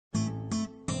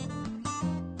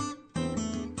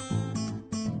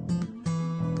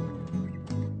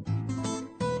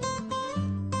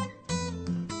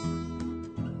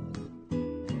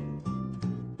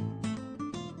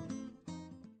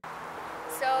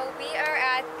So we are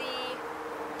at the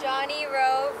Johnny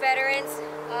Rowe Veterans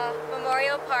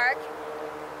Memorial Park.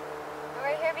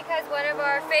 We're here because one of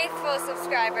our faithful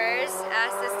subscribers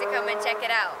asked us to come and check it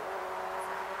out.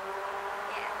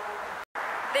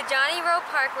 The Johnny Rowe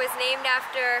Park was named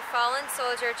after fallen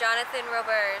soldier Jonathan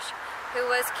Roberge, who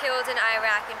was killed in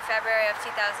Iraq in February of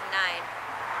 2009.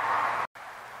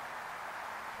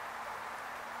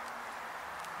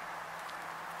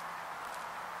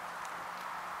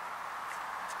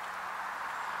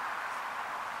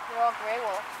 They're all gray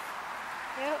wolves.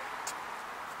 Yep.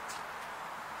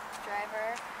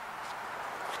 Driver.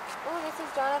 Oh, this is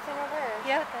Jonathan Roberge.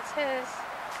 Yep, that's his.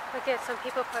 Look at some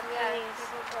people put pennies.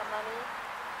 People put money.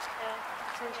 Yeah,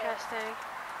 it's interesting.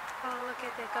 Oh, look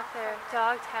at, they got their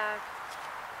dog tag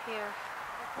here.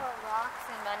 They put rocks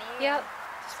and money. Yep,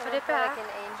 just put it back. Like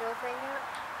an angel thing up.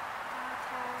 Dog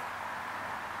tag.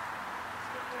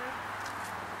 See here?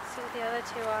 See what the other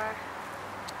two are.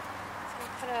 So we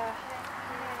put a...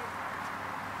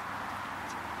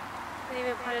 They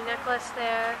even put a necklace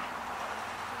there.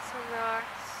 And some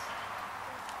rocks.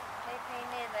 They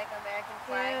painted like American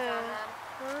flags on them.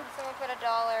 Hmm? Someone put $1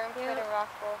 and put a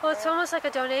rock bowl. Well, it's almost like a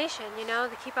donation, you know,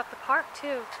 to keep up the park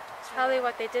too. It's probably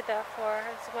what they did that for.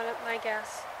 It's one of my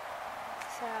guess.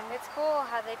 So it's cool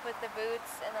how they put the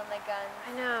boots and then the guns.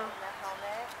 I know. And the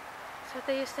helmet. That's what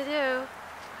they used to do.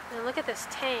 And look at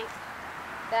this tank.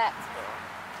 That's cool.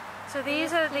 So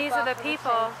these are the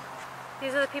people.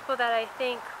 These are the people that I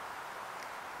think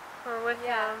were with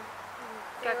them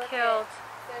and got killed.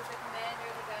 There's the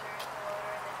commander, the gunner, the loader,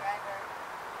 and the driver.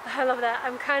 I love that.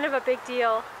 I'm kind of a big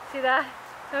deal. See that,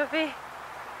 Sophie?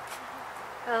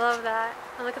 I love that.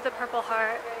 And look at the Purple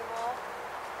Heart.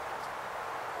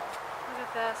 Look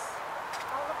at this.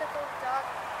 Oh, look at those dog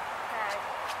tags.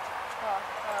 Oh,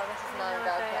 this is not a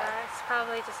dog tag. It's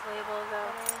probably just labeled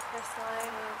though. This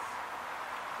line is.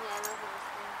 Yeah, those are just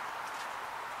things.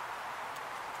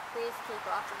 Please keep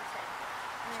off of the tank.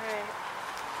 Alright.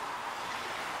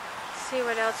 See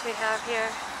what else we have here.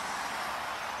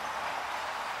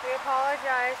 We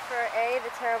apologize for A,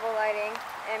 the terrible lighting,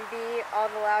 and B,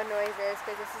 all the loud noises,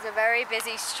 because this is a very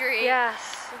busy street. Yes.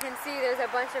 You can see there's a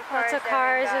bunch of cars. Lots of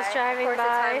cars just driving by. Of course,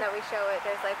 the time that we show it,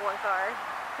 there's like one car.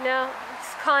 No,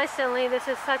 it's constantly. This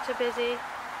is such a busy.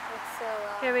 It's so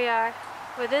loud. Here we are.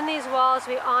 Within these walls,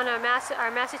 we honor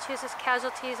our Massachusetts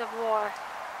casualties of war.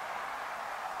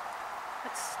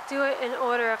 Let's do it in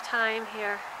order of time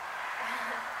here.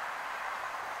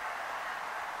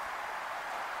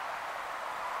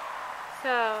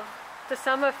 So,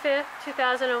 December 5th,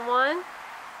 2001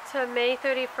 to May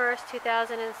 31st,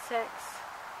 2006.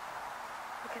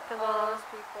 Look at them all. Those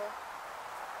people.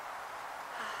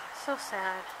 So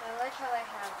sad. I like how they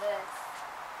have this.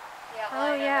 Yeah,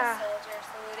 oh yeah. Soldier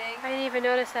saluting. I didn't even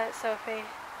notice that, Sophie.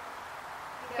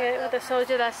 Get with the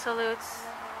soldier that salutes.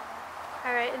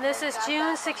 Alright, and this is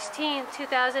June 16th,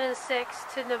 2006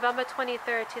 to November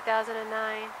 23rd,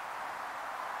 2009.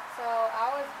 So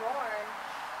I was born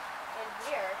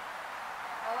in here.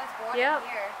 I was born in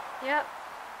here. Yep.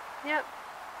 Yep.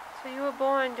 So you were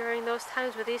born during those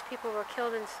times where these people were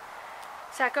killed and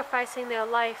sacrificing their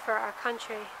life for our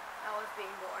country. I was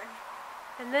being born.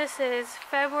 And this is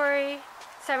February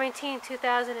 17,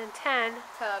 2010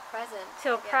 to present.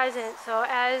 Till present. So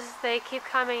as they keep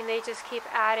coming, they just keep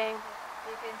adding.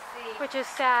 You can see. Which is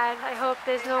sad. I hope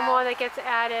there's no more that gets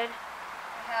added.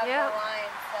 They have the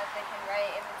lines that they can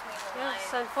write in between the lines.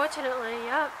 Yes, unfortunately,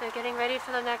 yep. They're getting ready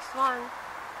for the next one.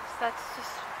 So that's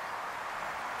just...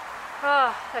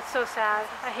 Oh, that's so sad.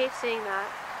 I hate seeing that.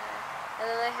 Yeah. And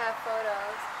then they have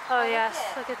photos. Oh yes,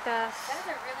 look at this. That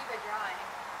is a really good drawing.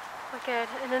 Look at,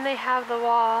 and then they have the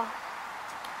wall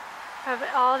of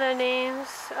all the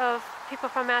names of people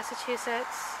from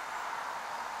Massachusetts.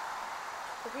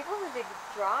 The people who did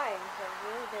drawings are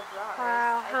really good drawers.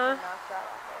 Wow, huh? I could not draw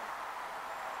like this.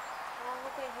 Oh,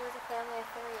 look at, he was a family of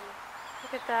 3.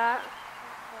 Look at that.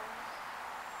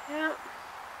 Okay. Yeah.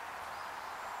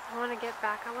 I want to get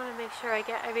back. I want to make sure I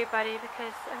get everybody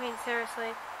because, I mean,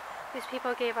 seriously, these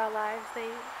people gave our lives.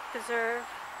 They deserve.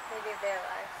 They gave their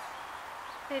lives.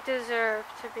 They deserve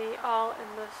to be all in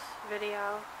this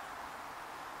video.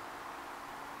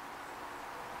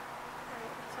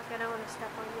 Alright, it's okay. I don't want to step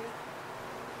on you.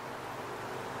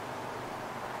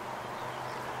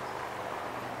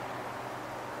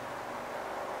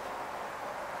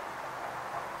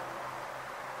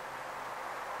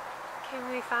 Can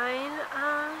we find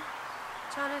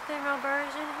Jonathan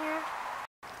Roberge in here?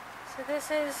 So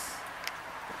this is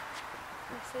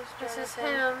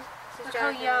him. Look how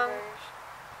young.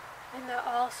 And they're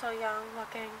all so young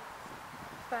looking.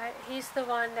 But he's the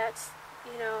one that's,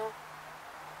 you know,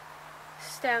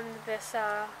 stemmed this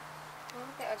Oh,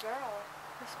 okay, a girl.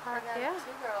 this park. I got Yeah, 2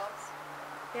 girls.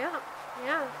 yeah,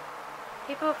 yeah.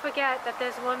 People forget that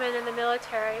there's women in the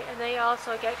military and they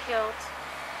also get killed.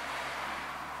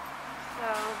 So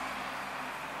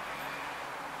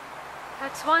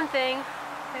that's one thing.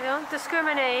 They don't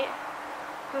discriminate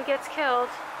who gets killed.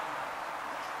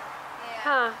 Yeah.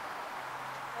 Huh.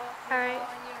 Well, All right.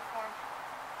 all in uniform.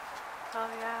 Oh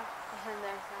yeah. And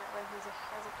there's that one who's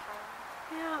has a car.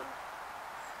 Yeah.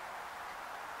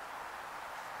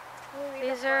 Ooh,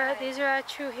 These are our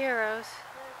true heroes.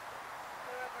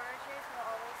 The Roberges will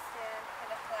always stand for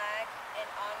the flag and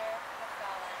honor the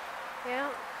fallen. Yeah.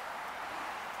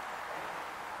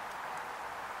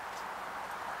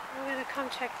 I'm gonna come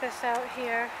check this out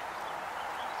here.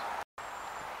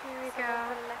 Here we go.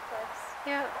 Put a necklace.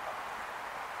 Yeah.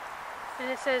 And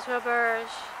it says Roberge.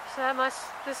 So that must,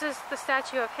 this is the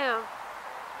statue of him.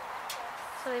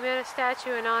 So they made a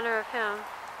statue in honor of him.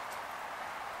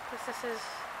 Because this is,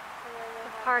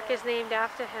 the park is named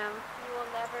after him. You will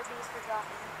never be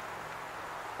forgotten.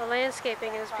 The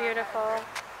landscaping is beautiful.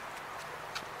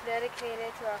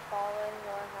 Dedicated to our fallen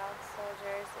Warhouse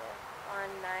soldiers on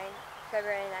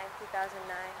February 9,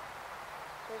 2009.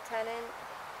 Lieutenant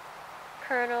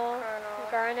Colonel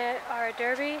Garnet R.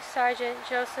 Derby, Sergeant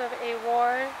Joseph A.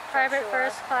 Ward, Private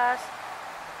First Class,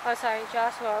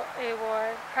 Joshua A.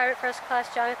 Ward, Private First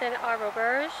Class Jonathan R.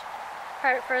 Roberge,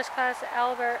 Private First Class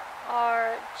Albert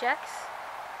R. Jex,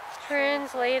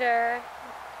 Translator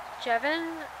Jevon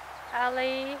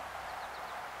Ali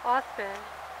Othman.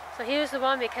 So he was the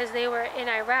one, because they were in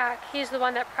Iraq, he's the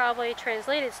one that probably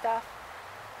translated stuff.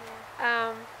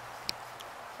 Yeah.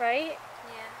 Right?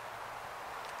 Yeah.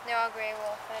 They're all gray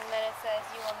wolf, and then it says,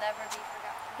 "You will never be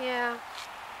forgotten." Yeah.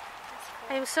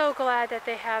 Cool. I'm so glad that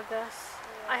they have this.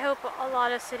 Yeah. I hope a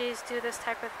lot of cities do this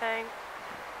type of thing.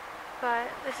 But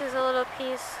this is a little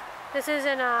piece. This is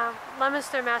in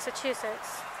Leominster,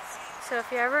 Massachusetts. So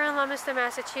if you're ever in Leominster,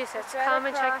 Massachusetts, come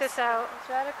and check this out. It's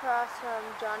right across from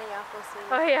Johnny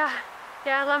Appleseed. Oh yeah.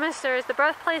 Yeah, Leominster is the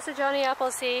birthplace of Johnny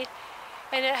Appleseed.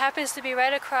 And it happens to be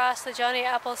right across the Johnny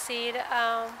Appleseed,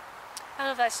 I don't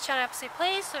know if that's Johnny Appleseed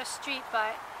Place or Street,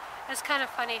 but it's kind of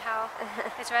funny how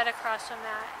it's right across from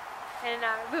that. And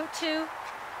Route 2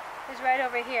 is right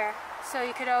over here. So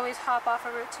you could always hop off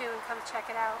of Route 2 and come check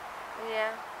it out.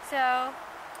 Yeah.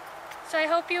 So I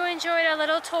hope you enjoyed a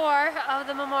little tour of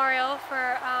the memorial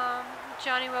for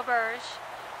Johnny Roberge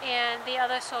and the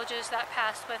other soldiers that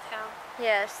passed with him.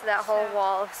 Yes, that whole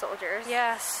wall of soldiers.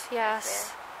 Yes,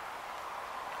 yes.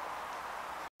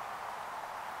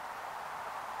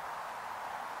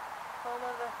 Home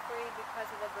of the free because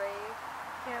of the brave.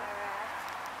 Yeah.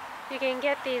 Iraq. You can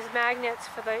get these magnets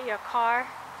for your car,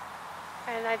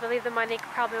 and I believe the money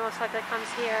probably most likely comes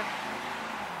here.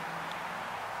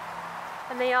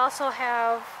 And they also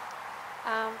have,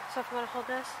 so if you want to hold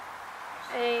this,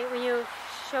 when you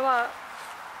show up,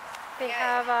 they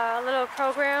have a little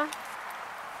program,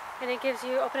 and it gives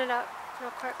you, open it up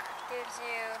real quick. Gives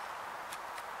you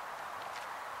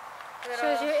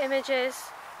Shows you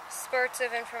images. spurts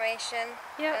of information.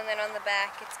 Yep. And then on the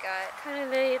back it's got Kind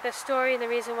of the story and the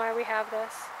reason why we have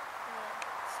this.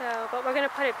 So, but we're going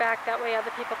to put it back that way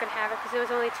other people can have it, because there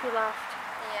was only 2 left.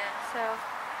 Yeah. So,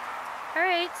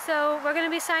 alright, so we're going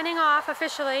to be signing off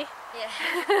officially.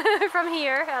 Yeah. From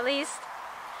here, at least.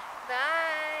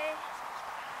 Bye.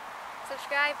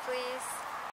 Subscribe, please.